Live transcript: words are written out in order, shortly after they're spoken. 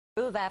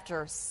Move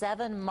after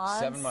 7 months.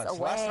 7 months. Away.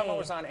 Last time I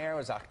was on air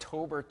was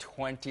October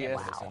 20th.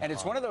 Wow. And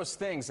it's one of those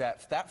things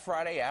that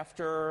Friday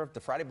after the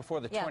Friday before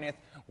the 20th,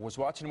 was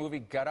watching a movie,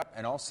 got up,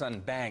 and all of a sudden,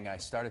 bang, I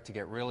started to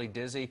get really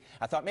dizzy.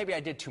 I thought maybe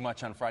I did too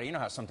much on Friday. You know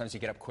how sometimes you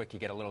get up quick, you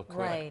get a little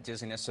quick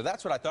dizziness. So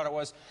that's what I thought it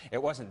was.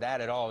 It wasn't that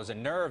at all. It was a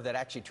nerve that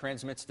actually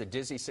transmits the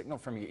dizzy signal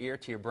from your ear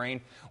to your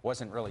brain.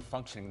 Wasn't really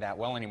functioning that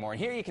well anymore.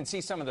 And here you can see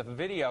some of the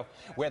video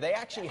where they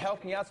actually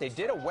helped me out. They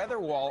did a weather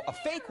wall, a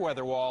fake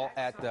weather wall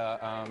at the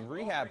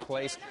rehab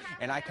place,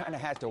 and I kind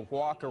of had to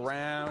walk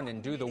around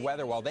and do the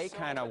weather while they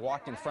kind of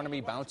walked in front of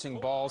me bouncing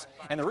balls.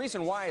 And the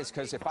reason why is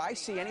because if I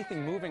see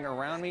anything moving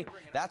around me,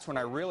 that's when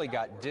I really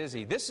got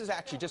dizzy. This is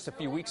actually just a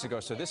few weeks ago,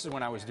 so this is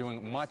when I was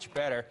doing much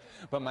better.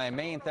 But my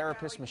main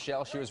therapist,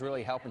 Michelle, she was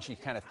really helping. She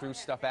kind of threw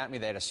stuff at me.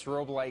 They had a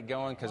strobe light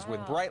going because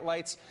with bright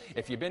lights,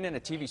 if you've been in a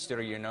TV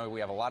studio, you know we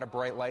have a lot of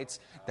bright lights.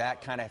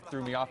 That kind of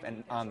threw me off.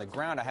 And on the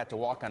ground, I had to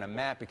walk on a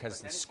mat because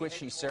the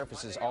squishy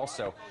surfaces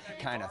also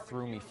kind of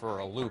threw me for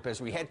a loop.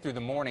 As we head through the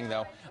morning,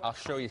 though, I'll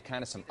show you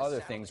kind of some other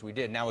things we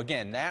did. Now,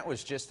 again, that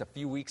was just a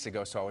few weeks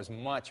ago, so I was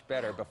much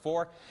better.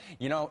 Before,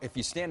 you know, if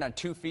you stand on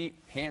 2 feet,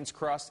 hands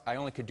crossed, I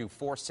only could do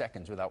 4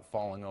 seconds without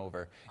falling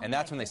over. And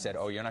that's when they said,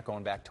 oh, you're not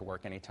going back to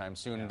work anytime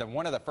soon.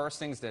 One of the first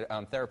things that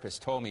therapists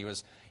told me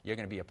was, you're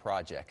going to be a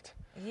project.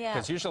 Yeah.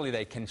 Because usually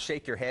they can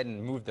shake your head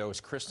and move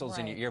those crystals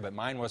in your ear, but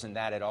mine wasn't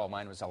that at all.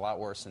 Mine was a lot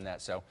worse than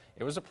that. So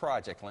it was a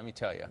project, let me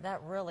tell you. That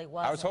really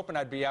was. I was hoping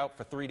I'd be out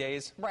for 3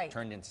 days.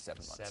 Turned into 7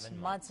 months. 7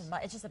 months and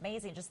months. It's just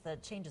amazing, just the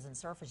changes in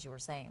surface you were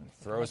saying.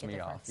 Throws me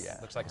off, yeah.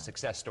 Looks like a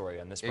success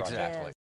story on this project. Exactly.